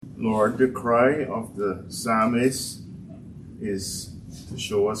Lord, the cry of the psalmist is to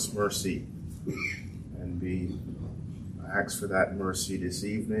show us mercy. And we ask for that mercy this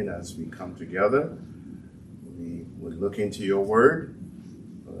evening as we come together. We would look into your word.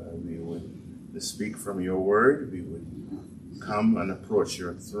 We would speak from your word. We would come and approach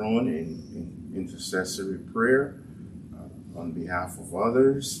your throne in intercessory prayer on behalf of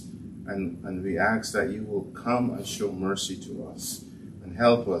others. And we ask that you will come and show mercy to us and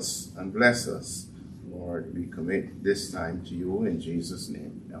help us and bless us. Lord, we commit this time to you in Jesus'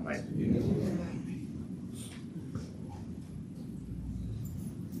 name. Amen. Amen.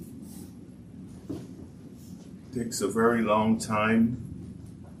 It takes a very long time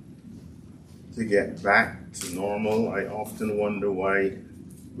to get back to normal. I often wonder why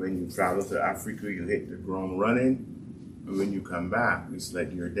when you travel to Africa, you hit the ground running. And when you come back, it's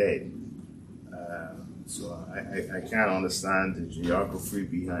like you're dead. So I can't understand the geography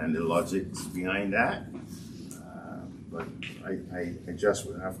behind the logics behind that. But I just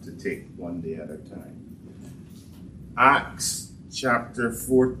would have to take one day at a time. Acts chapter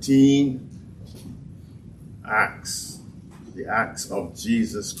 14. Acts. The Acts of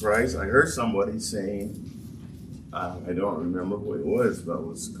Jesus Christ. I heard somebody saying, I don't remember who it was, but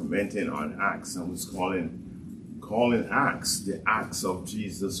was commenting on Acts and was calling Acts the Acts of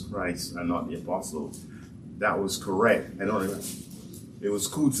Jesus Christ and not the apostles. That was correct. I don't remember. It was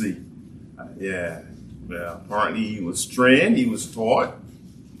Kutsi. Apparently he was trained, he was taught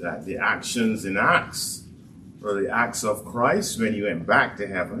that the actions in Acts were the acts of Christ when he went back to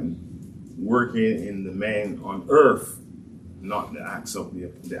heaven, working in the man on earth, not the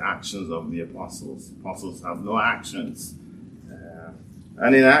actions of the apostles. Apostles have no actions.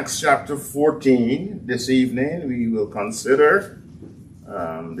 And in Acts chapter 14, this evening, we will consider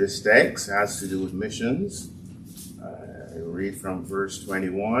this text. It has to do with missions. I read from verse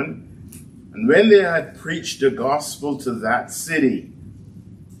 21. And when they had preached the gospel to that city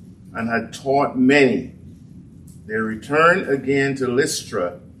and had taught many, they returned again to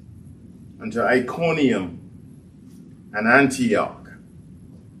Lystra and to Iconium and Antioch.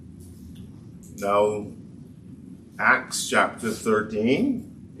 Now, Acts chapter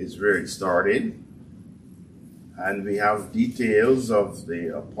 13 is where it started. And we have details of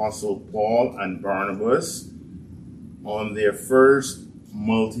the Apostle Paul and Barnabas on their first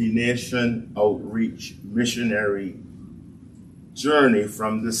multi-nation outreach missionary journey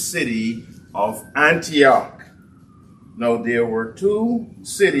from the city of Antioch. Now, there were two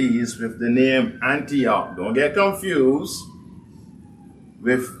cities with the name Antioch. Don't get confused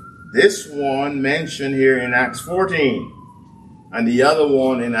with this one mentioned here in Acts 14 and the other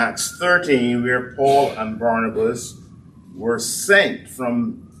one in Acts 13 where Paul and Barnabas were sent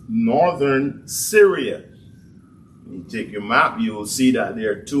from northern Syria. When you take your map, you will see that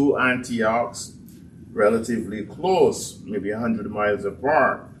there are two Antiochs relatively close, maybe 100 miles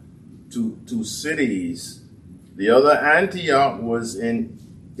apart, two cities. The other Antioch was in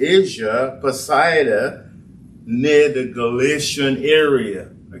Asia, Pisidia, near the Galatian area.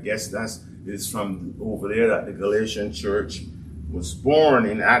 I guess it's from over there that the Galatian church was born.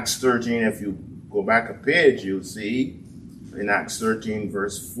 In Acts 13, if you go back a page, you'll see in Acts 13,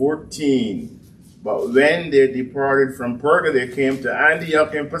 verse 14. But when they departed from Perga, they came to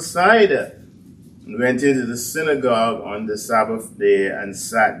Antioch in Pisidia and went into the synagogue on the Sabbath day and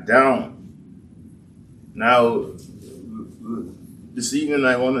sat down. Now, this evening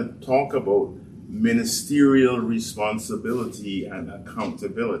I want to talk about ministerial responsibility and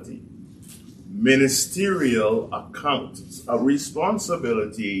accountability. Ministerial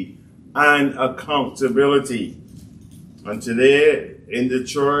responsibility and accountability. And today in the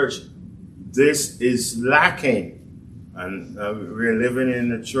church, this is lacking. And we're living in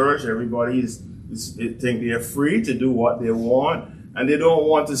the church. Everybody think they're free to do what they want. And they don't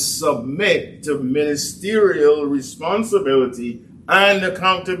want to submit to ministerial responsibility and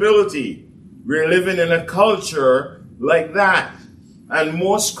accountability. We're living in a culture like that. And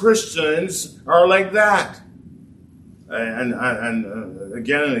most Christians are like that. And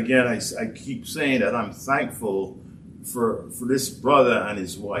again and again, I keep saying that I'm thankful for this brother and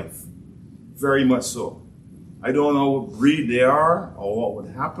his wife. Very much so. I don't know what breed they are or what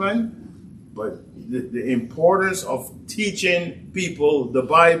would happen, but the importance of teaching people the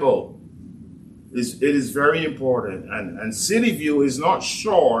Bible is very important. And City View is not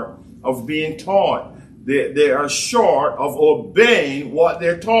short of being taught. They are short of obeying what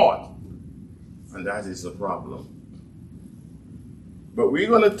they're taught. And that is the problem. But we're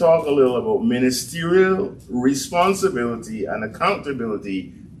going to talk a little about ministerial responsibility and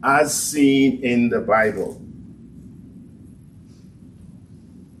accountability as seen in the Bible.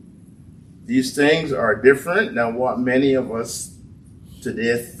 These things are different than what many of us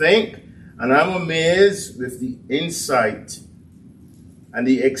today think, and I'm amazed with the insight and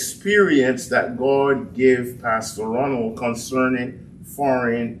the experience that God gave Pastor Ronald concerning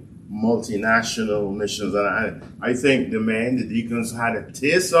foreign multinational missions. And I think the deacons had a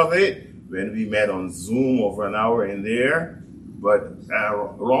taste of it when we met on Zoom over an hour in there. But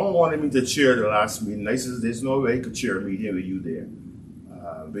Ron wanted me to chair the last meeting. I said, there's no way I could chair a meeting with you there,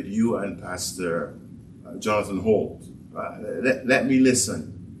 with you and Pastor Jonathan Holt. Let me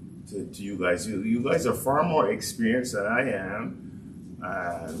listen to you guys. You guys are far more experienced than I am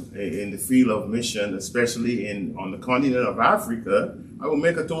in the field of mission, especially on the continent of Africa. I will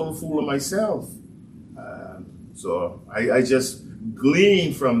make a total fool of myself. So I just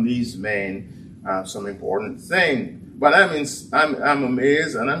glean from these men some important things. But I'm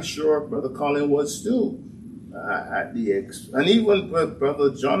amazed, and I'm sure Brother Colin was too, and even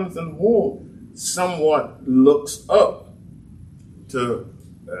Brother Jonathan Holt somewhat looks up to.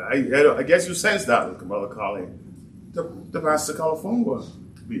 I guess you sense that, Brother Colin, to Pastor Califonga,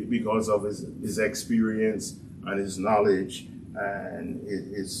 because of his experience and his knowledge and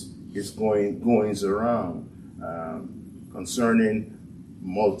his goings around concerning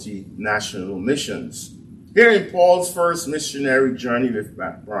multinational missions. Here in Paul's first missionary journey with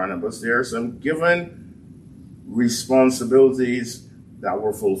Barnabas, there are some given responsibilities that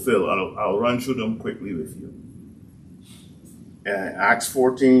were fulfilled. I'll run through them quickly with you. Acts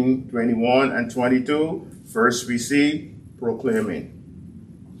 14, 21 and 22, first we see proclaiming.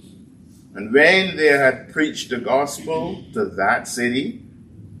 And when they had preached the gospel to that city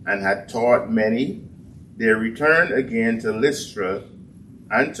and had taught many, they returned again to Lystra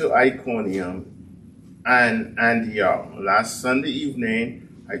and to Iconium and Antioch. Last Sunday evening,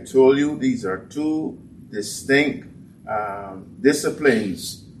 I told you these are two distinct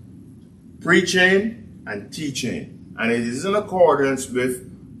disciplines, preaching and teaching. And it is in accordance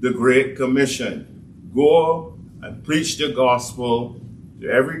with the Great Commission. Go and preach the gospel to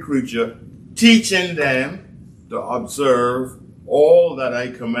every creature, teaching them to observe all that I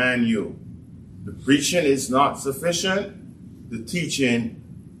command you. The preaching is not sufficient. The teaching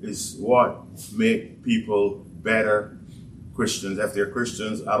is what make people better Christians, if they're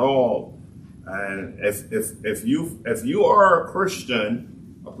Christians at all. And if you are a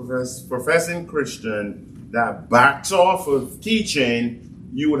Christian, a professing Christian that backs off of teaching,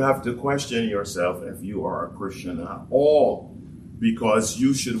 you would have to question yourself if you are a Christian at all, because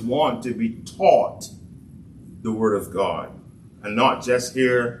you should want to be taught the Word of God and not just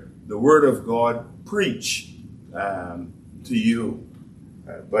hear the Word of God preach to you.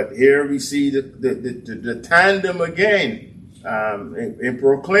 But here we see the tandem again in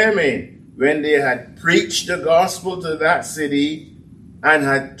proclaiming. When they had preached the gospel to that city and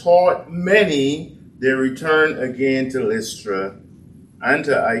had taught many, they returned again to Lystra and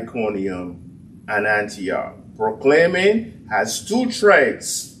to Iconium and Antioch. Proclaiming has two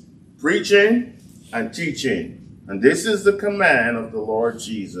traits, preaching and teaching. And this is the command of the Lord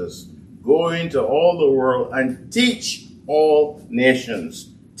Jesus. Go into all the world and teach all nations.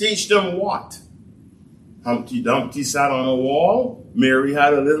 Teach them what? Humpty Dumpty sat on a wall. Mary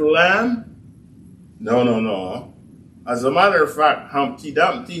had a little lamb. No. As a matter of fact, Humpty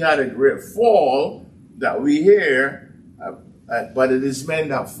Dumpty had a great fall that we hear, but it is men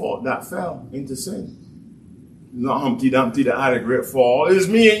that fell into sin. Not Humpty Dumpty that had a great fall. It was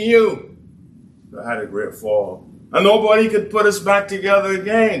me and you that had a great fall. And nobody could put us back together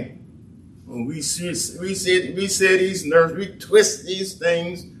again. We twist these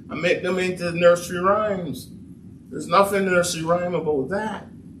things and make them into nursery rhymes. There's nothing nursery rhyme about that.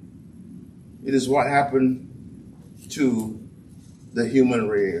 It is what happened to the human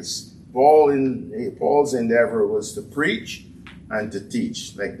race. Paul's endeavor was to preach and to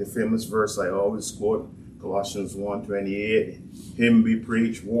teach. Like the famous verse I always quote, Colossians 1:28, him be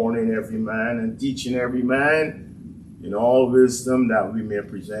preached, warning every man and teaching every man in all wisdom, that we may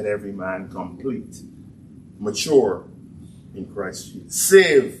present every man complete, mature in Christ Jesus,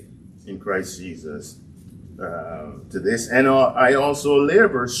 saved in Christ Jesus. To this end, I also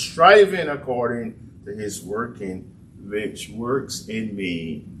labor, striving according to his working, which works in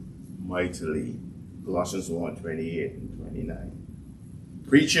me mightily. Colossians 1:28 and 29.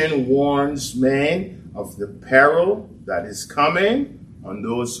 Preaching warns men of the peril that is coming on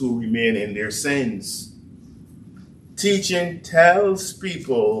those who remain in their sins. Teaching tells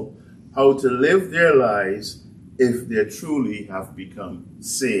people how to live their lives if they truly have become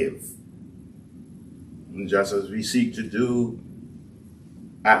saved. And just as we seek to do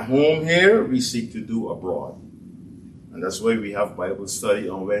at home here, we seek to do abroad. And that's why we have Bible study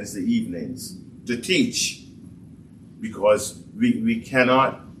on Wednesday evenings to teach. Because we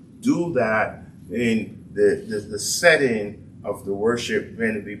cannot do that in the setting of the worship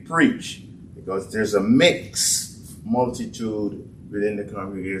when we preach. Because there's a mixed multitude within the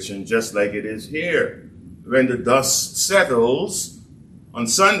congregation, just like it is here. When the dust settles on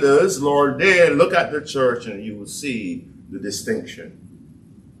Sundays, Lord, there, look at the church and you will see the distinction.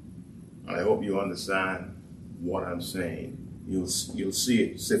 And I hope you understand what I'm saying. You'll see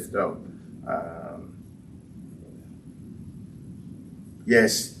it sift out.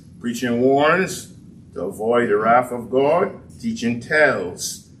 Yes, preaching warns to avoid the wrath of God. Teaching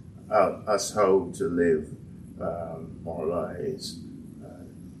tells us how to live our lives.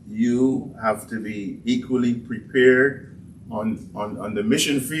 You have to be equally prepared on the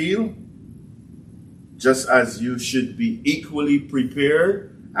mission field, just as you should be equally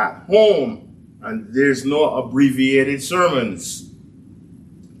prepared at home. And there's no abbreviated sermons.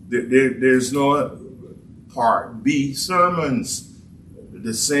 There's no Part B sermons.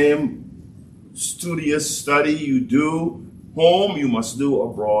 The same studious study you do home, you must do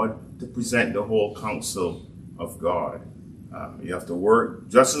abroad to present the whole counsel of God. You have to work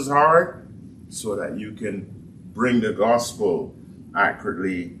just as hard so that you can bring the gospel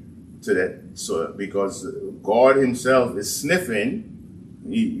accurately to that. So because God himself is sniffing,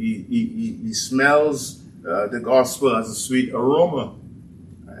 he smells the gospel as a sweet aroma.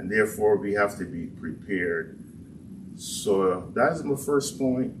 And therefore we have to be prepared. So that's my first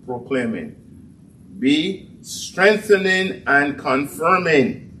point, proclaiming. B, strengthening and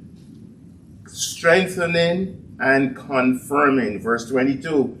confirming. Strengthening and confirming. Verse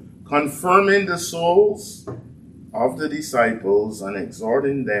 22, confirming the souls of the disciples and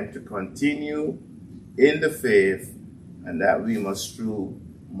exhorting them to continue in the faith, and that we must through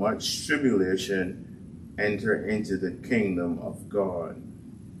much tribulation enter into the kingdom of God.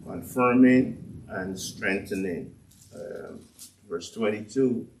 Confirming and strengthening. Verse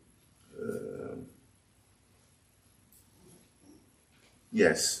 22.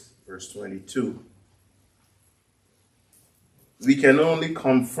 Verse 22. We can only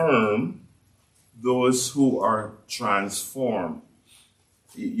confirm those who are transformed.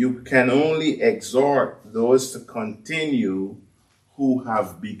 You can only exhort those to continue who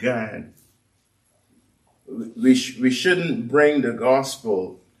have begun. We shouldn't bring the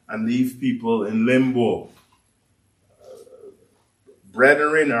gospel and leave people in limbo.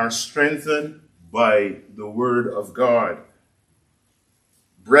 Brethren are strengthened by the word of God.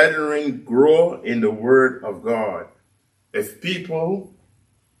 Brethren grow in the word of God. If people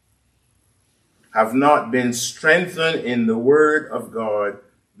have not been strengthened in the word of God,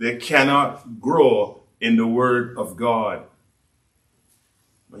 they cannot grow in the word of God.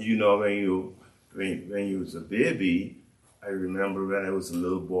 You know, when you was a baby, I remember when I was a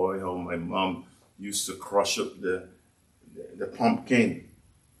little boy, how my mom used to crush up the pumpkin.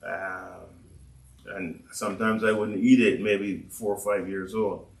 And sometimes I wouldn't eat it, maybe 4 or 5 years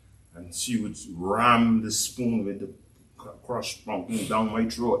old. And she would ram the spoon with the crushed pumpkin down my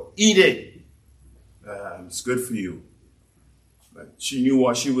throat. Eat it! It's good for you. But she knew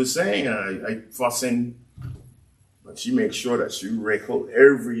what she was saying, and I fussing. But she makes sure that she rake out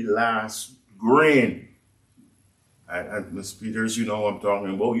every last grain. And Miss Peters, you know what I'm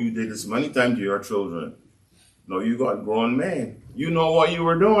talking about. You did this many times to your children. No, you got grown men. You know what you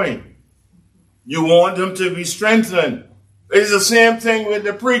were doing. You want them to be strengthened. It's the same thing with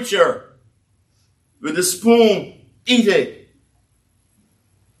the preacher. With the spoon, eat it.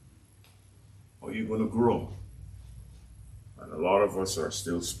 Or you're going to grow. And a lot of us are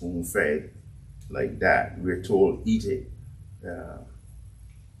still spoon-fed like that. We're told, eat it.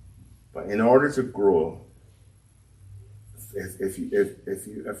 But in order to grow,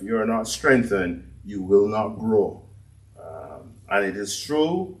 if you are not strengthened, you will not grow. And it is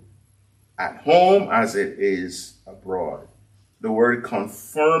true at home as it is abroad. The word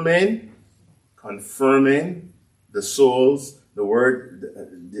confirming the souls, the word,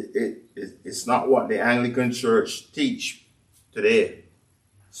 it's not what the Anglican Church teach today.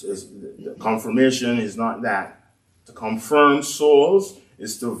 So the confirmation is not that. To confirm souls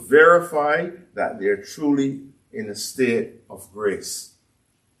is to verify that they're truly in a state of grace.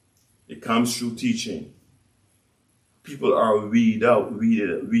 It comes through teaching. People are weeded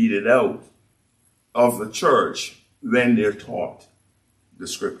out of the church when they're taught the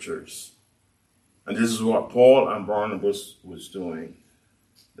scriptures. And this is what Paul and Barnabas was doing.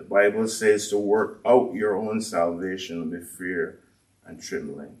 The Bible says to work out your own salvation with fear and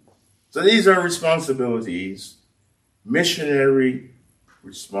trembling. So these are responsibilities, missionary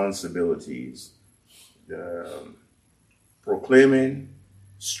responsibilities. proclaiming,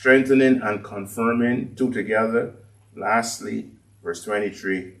 strengthening, and confirming, two together. Lastly, verse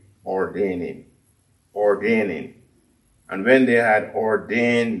 23, ordaining. Ordaining. And when they had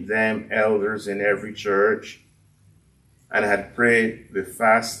ordained them elders in every church, and had prayed with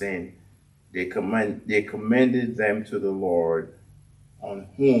fasting, they commended them to the Lord, on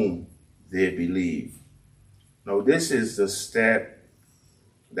whom they believe. Now, this is the step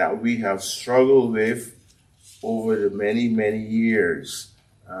that we have struggled with over the many, many years.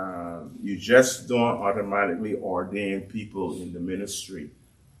 You just don't automatically ordain people in the ministry.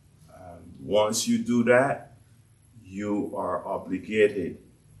 Once you do that, you are obligated,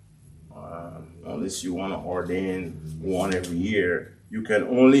 unless you want to ordain one every year. You can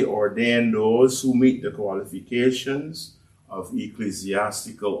only ordain those who meet the qualifications of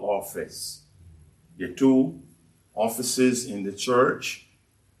ecclesiastical office. There are two offices in the church,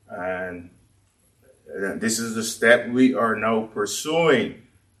 and this is the step we are now pursuing.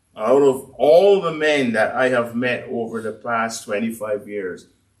 Out of all the men that I have met over the past 25 years,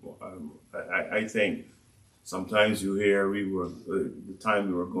 I think sometimes you hear the time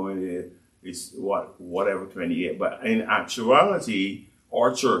we were going there is whatever 28, but in actuality,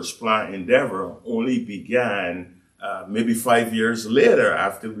 our church plant endeavor only began maybe 5 years later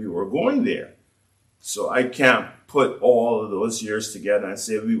after we were going there. So I can't put all of those years together and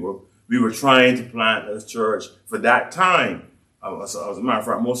say we were trying to plant a church for that time. As a matter of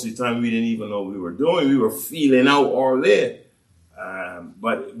fact, most of the time we didn't even know what we were doing. We were feeling out all day.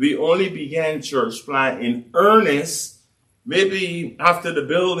 But we only began church plant in earnest maybe after the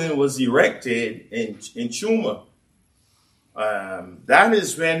building was erected in Chuma. That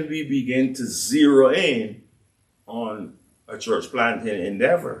is when we began to zero in on a church planting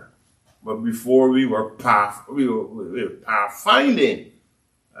endeavor. But before we were pathfinding.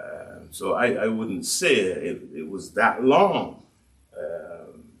 So I wouldn't say it was that long.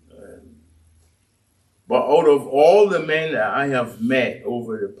 But out of all the men that I have met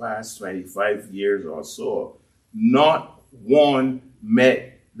over the past 25 years or so, not one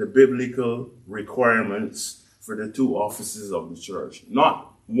met the biblical requirements for the two offices of the church.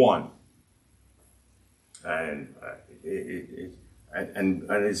 Not one. And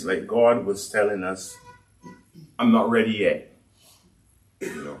it's like God was telling us, I'm not ready yet.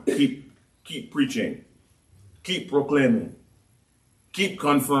 Keep preaching, keep proclaiming, keep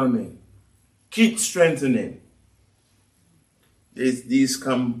confirming, keep strengthening. These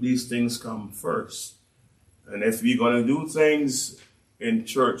things come first. And if we're going to do things in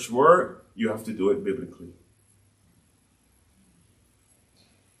church work, you have to do it biblically.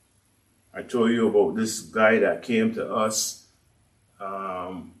 I told you about this guy that came to us,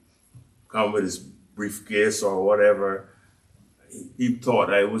 come with his briefcase or whatever. He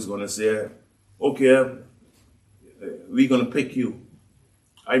thought I was going to say, okay, we're going to pick you.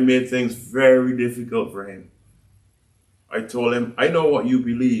 I made things very difficult for him. I told him, I know what you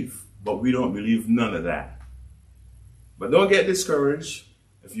believe, but we don't believe none of that. But don't get discouraged.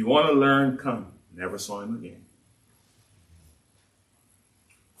 If you want to learn, come. Never saw him again.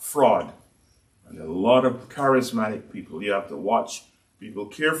 Fraud. And a lot of charismatic people. You have to watch people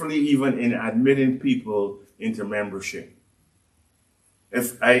carefully, even in admitting people into membership.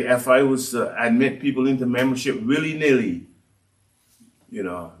 If I was to admit people into membership willy-nilly,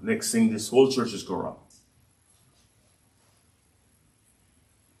 next thing, this whole church is corrupt.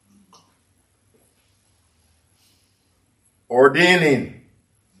 Ordaining.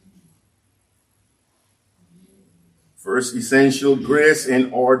 First essential grace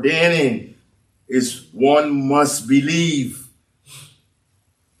in ordaining is one must believe.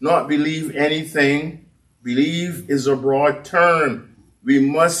 Not believe anything. Believe is a broad term. We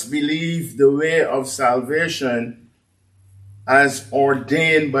must believe the way of salvation as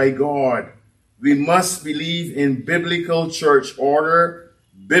ordained by God. We must believe in biblical church order,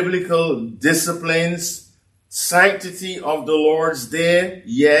 biblical disciplines, sanctity of the Lord's day,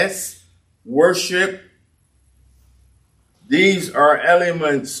 yes, worship. These are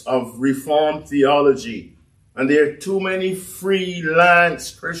elements of Reformed theology. And there are too many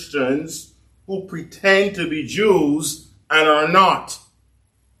freelance Christians who pretend to be Jews and are not.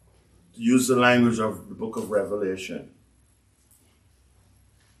 To use the language of the book of Revelation.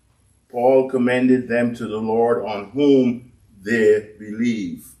 Paul commended them to the Lord on whom they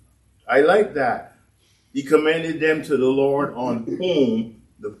believe. I like that. He commended them to the Lord on whom,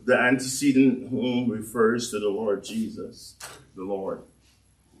 the antecedent whom refers to the Lord Jesus, the Lord.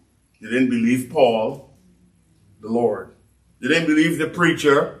 They didn't believe Paul, the Lord. They didn't believe the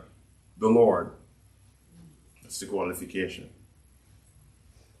preacher, the Lord. That's the qualification.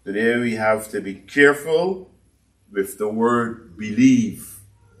 Today we have to be careful with the word believe.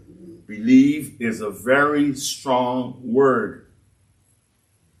 Believe is a very strong word.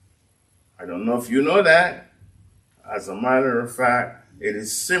 I don't know if you know that. As a matter of fact, it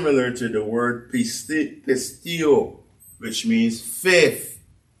is similar to the word pistio, which means faith.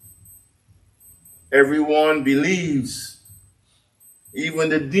 Everyone believes. Even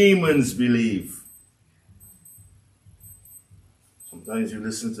the demons believe. Sometimes you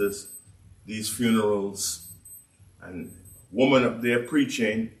listen to these funerals and woman up there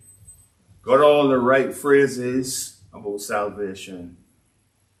preaching, got all the right phrases about salvation,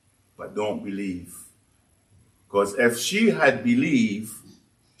 but don't believe. Because if she had believed,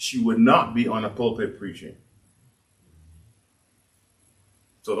 she would not be on a pulpit preaching.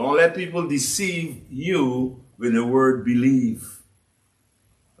 So don't let people deceive you with the word believe.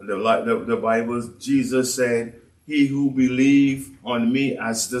 The Bible, Jesus said, he who believes on me,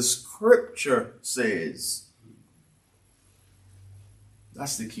 as the scripture says.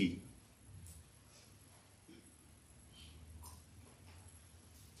 That's the key.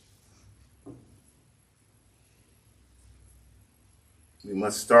 We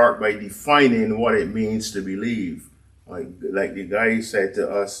must start by defining what it means to believe. Like the guy said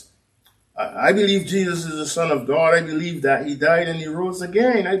to us, I believe Jesus is the Son of God. I believe that he died and he rose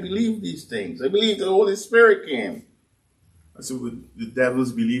again. I believe these things. I believe the Holy Spirit came. I said, would the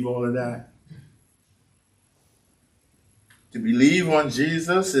devils believe all of that? To believe on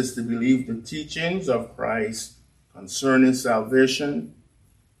Jesus is to believe the teachings of Christ concerning salvation,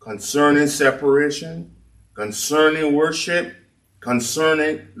 concerning separation, concerning worship,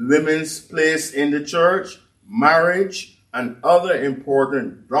 concerning women's place in the church, marriage, and other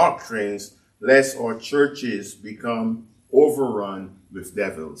important doctrines, lest our churches become overrun with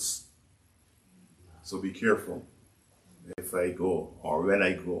devils. So be careful if I go or when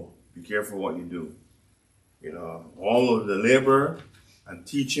I go. Be careful what you do. You know, all of the labor and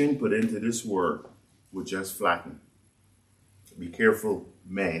teaching put into this work will just flatten. Be careful,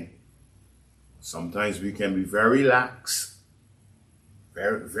 men. Sometimes we can be very lax,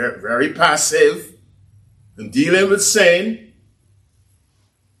 very passive in dealing with sin.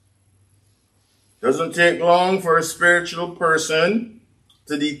 Doesn't take long for a spiritual person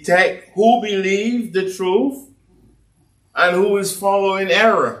to detect who believes the truth and who is following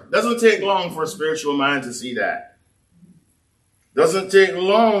error. Doesn't take long for a spiritual man to see that. Doesn't take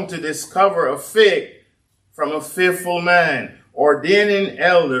long to discover a fake from a faithful man. Ordaining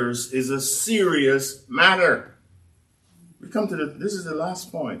elders is a serious matter. We come to this is the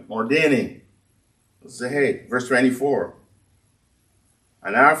last point, ordaining. Let's say, hey, verse 24.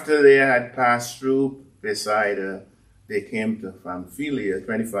 And after they had passed through Bethsaida, they came to Pamphylia,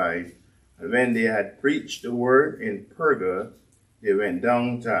 25. And when they had preached the word in Perga, they went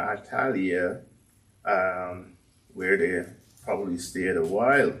down to Attalia, where they probably stayed a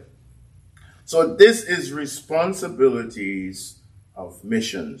while. So this is responsibilities of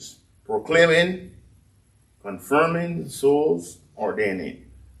missions. Proclaiming, confirming the souls, ordaining.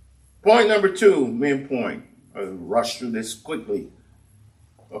 Point number 2, main point. I'll rush through this quickly.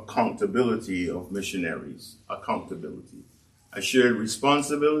 Accountability of missionaries. Accountability. I shared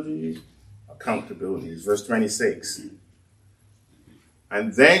responsibilities, accountabilities. Verse 26.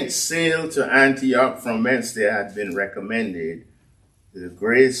 And thence sailed to Antioch, from whence they had been recommended the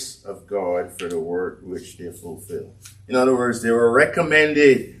grace of God for the work which they fulfill. In other words, they were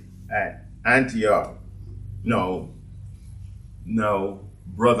recommended at Antioch. No,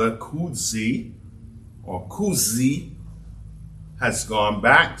 Brother Kuzi or Kuzi has gone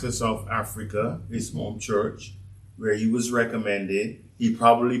back to South Africa, his home church, where he was recommended. He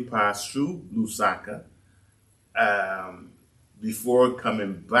probably passed through Lusaka before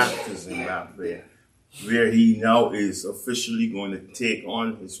coming back to Zimbabwe, where he now is officially going to take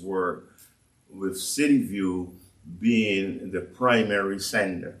on his work, with City View being the primary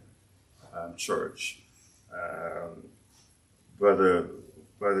sender church. Brother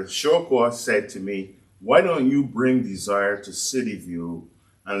Shoko said to me, why don't you bring Desire to City View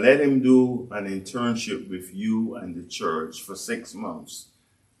and let him do an internship with you and the church for 6 months?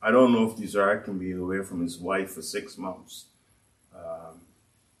 I don't know if Desire can be away from his wife for 6 months.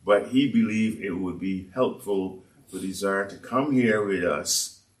 But he believed it would be helpful for Desire to come here with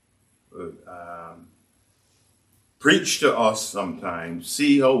us, preach to us sometimes,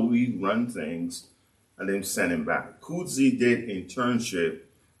 see how we run things, and then send him back. Kudzi did internship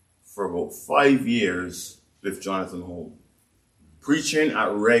for about 5 years with Jonathan Holm, preaching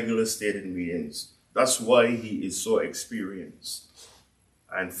at regular stated meetings. That's why he is so experienced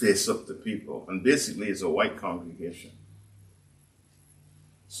and face up to people. And basically it's a white congregation.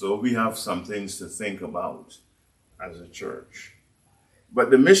 So we have some things to think about. as a church. But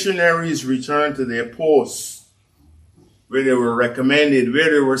the missionaries returned to their posts where they were recommended,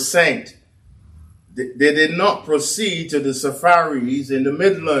 where they were sent. They did not proceed to the safaris in the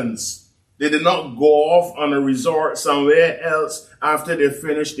Midlands. They did not go off on a resort somewhere else after they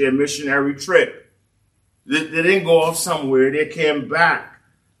finished their missionary trip. They didn't go off somewhere. They came back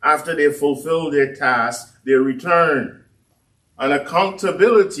after they fulfilled their task. They returned. And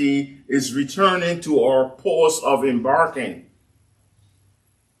accountability is returning to our post of embarking.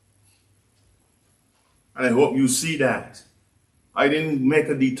 And I hope you see that. I didn't make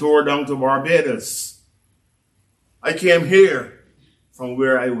a detour down to Barbados. I came here from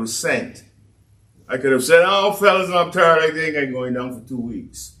where I was sent. I could have said, oh, fellas, I'm tired. I think I'm going down for 2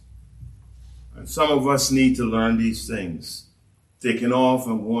 weeks. And some of us need to learn these things. Taking off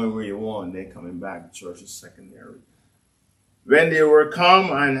and going where you want, then coming back. The church is secondary. When they were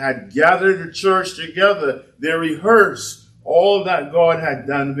come and had gathered the church together, they rehearsed all that God had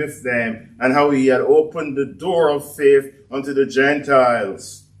done with them and how he had opened the door of faith unto the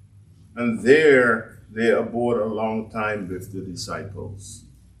Gentiles. And there they abode a long time with the disciples.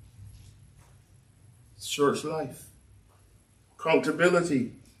 It's church life.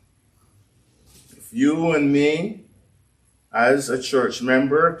 Accountability. If you and me, as a church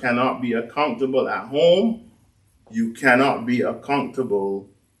member, cannot be accountable at home, you cannot be accountable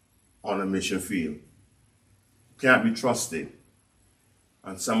on a mission field. Can't be trusted.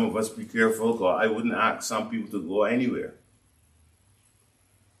 And some of us be careful, because I wouldn't ask some people to go anywhere.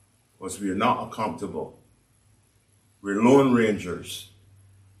 Because we are not accountable. We're lone rangers.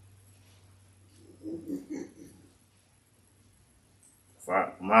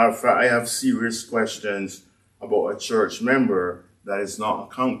 Matter of fact, I have serious questions about a church member that is not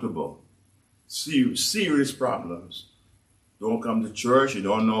accountable. Serious problems. Don't come to church, you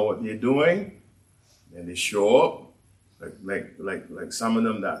don't know what they're doing. Then they show up, like some of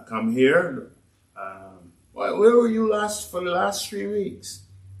them that come here. Where were you for the last 3 weeks?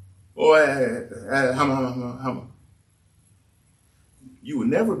 You will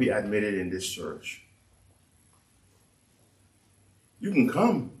never be admitted in this church. You can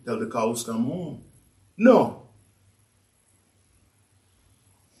come till the cows come home. No.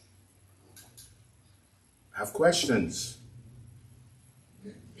 I have questions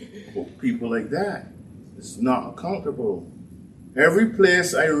about people like that. It's not accountable. Every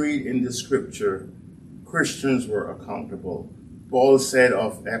place I read in the scripture, Christians were accountable. Paul said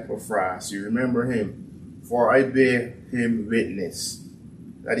of Epaphras, you remember him, for I bear him witness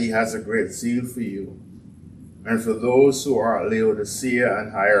that he has a great zeal for you, and for those who are at Laodicea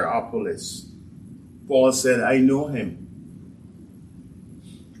and Hierapolis. Paul said, I know him.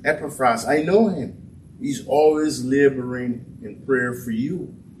 Epaphras, I know him. He's always laboring in prayer for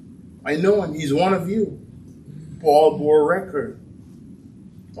you. I know him. He's one of you. Paul bore record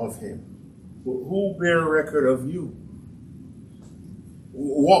of him. Who bear record of you?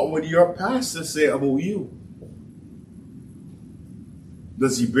 What would your pastor say about you?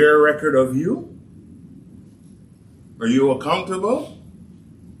 Does he bear record of you? Are you accountable?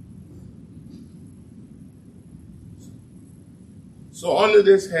 So under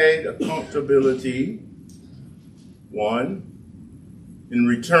this head, accountability, 1, in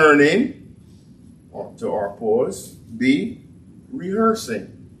returning to our post. B,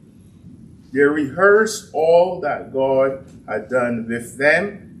 rehearsing. They rehearsed all that God had done with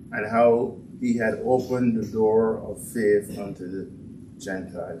them and how he had opened the door of faith unto the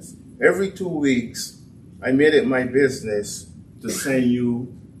Gentiles. Every 2 weeks, I made it my business to send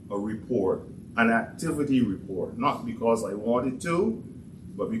you a report, an activity report, not because I wanted to,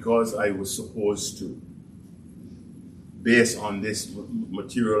 but because I was supposed to, based on this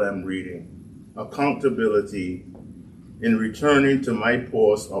material I'm reading. Accountability in returning to my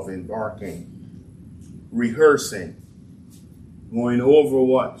post of embarking, rehearsing, going over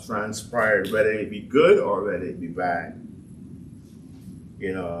what transpired, whether it be good or whether it be bad.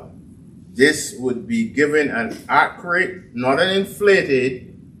 This would be given an accurate, not an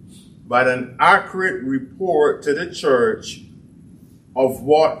inflated, but an accurate report to the church of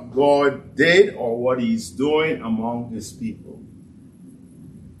what God did or what he's doing among his people,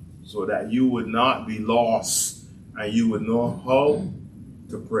 so that you would not be lost and you would know how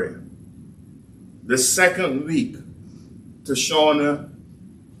to pray. The second week, Tashana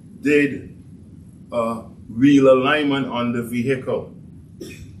did a wheel alignment on the vehicle.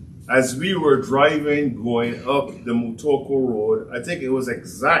 As we were driving, going up the Mutoko Road, I think it was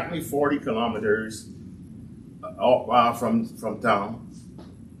exactly 40 kilometers from town.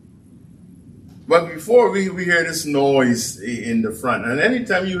 But before we hear this noise in the front, and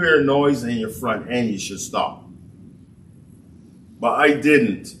anytime you hear a noise in your front end, you should stop. But I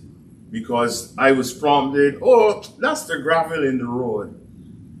didn't, because I was prompted, oh, that's the gravel in the road.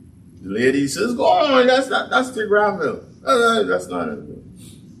 The lady says, go on, that's the gravel. That's not it.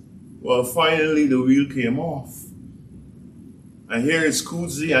 Well, finally the wheel came off. And here is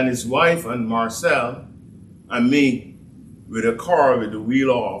Kudzi and his wife and Marcel and me with a car with the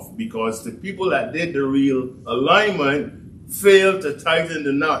wheel off, because the people that did the wheel alignment failed to tighten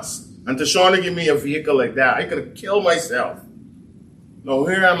the nuts. And to Shauna give me a vehicle like that, I could have killed myself. Now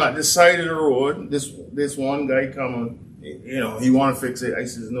here I'm at the side of the road. This one guy coming, he want to fix it. I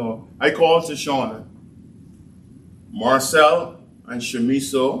says no. I called to Shauna. Marcel and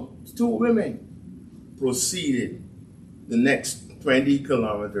Shamiso, 2 women, proceeded the next 20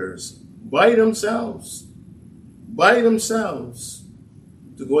 kilometers by themselves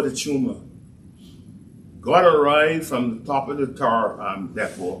to go to Chuma. Got a ride from the top of the tar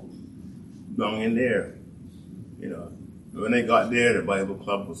depot down in there. When they got there, the Bible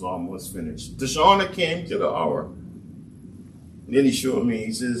club was almost finished. Deshauna came to the hour. And then he showed me,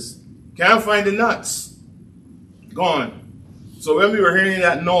 he says, can't find the nuts. Gone. So when we were hearing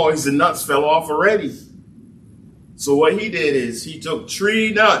that noise, the nuts fell off already. So what he did is he took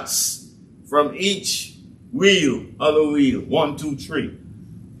 3 nuts from each wheel, other wheel, 1, 2, 3,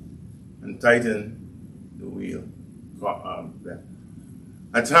 and tightened the wheel.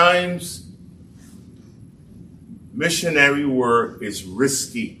 At times, missionary work is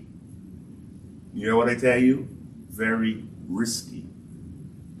risky. You know what I tell you? Very risky.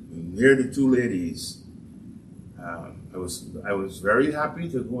 And here are the 2 ladies. I was very happy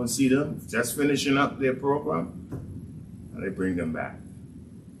to go and see them, just finishing up their program, and I bring them back.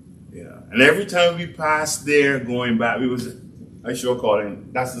 And every time we passed there going back, I sure call him,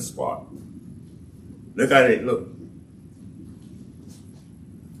 that's the spot. Look at it, look.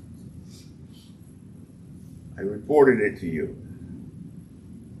 I reported it to you.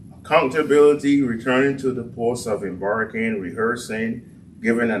 Accountability, returning to the post of embarking, rehearsing,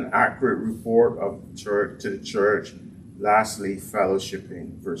 giving an accurate report of to the church. Lastly,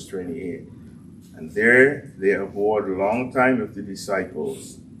 fellowshipping, verse 28. And there they abode a long time with the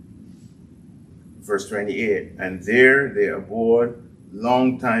disciples. Verse 28. And there they abode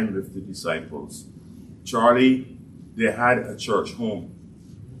long time with the disciples. Charlie, they had a church home.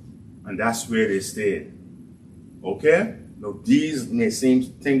 And that's where they stayed. Okay? Now things may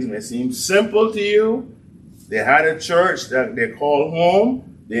seem simple to you. They had a church that they called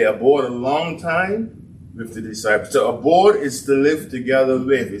home. They abode a long time with the disciples. To abode is to live together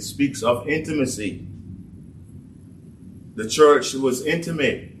with. It speaks of intimacy. The church was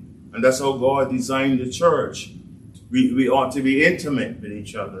intimate, and that's how God designed the church. We ought to be intimate with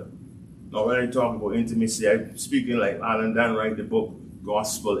each other. Now, when I talk about intimacy, I'm speaking like Alan Dan wrote the book,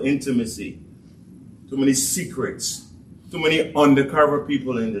 Gospel Intimacy. Too many secrets, too many undercover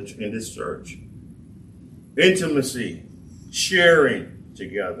people in this church. Intimacy, sharing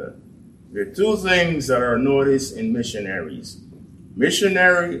together. There are 2 things that are noticed in missionaries.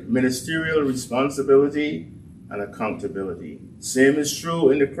 Ministerial responsibility and accountability. Same is true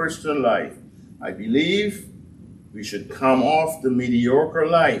in the Christian life. I believe we should come off the mediocre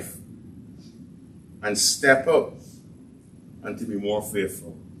life and step up and to be more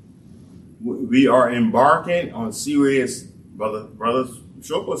faithful. We are embarking on serious, Brother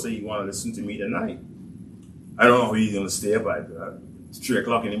Shoko said you want to listen to me tonight. I don't know if he's going to stay up at 3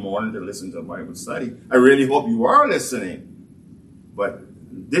 o'clock in the morning to listen to a Bible study. I really hope you are listening. But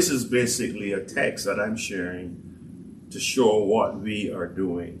this is basically a text that I'm sharing to show what we are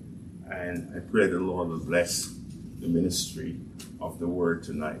doing. And I pray the Lord will bless the ministry of the word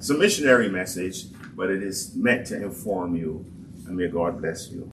tonight. It's a missionary message, but it is meant to inform you. And may God bless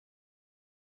you.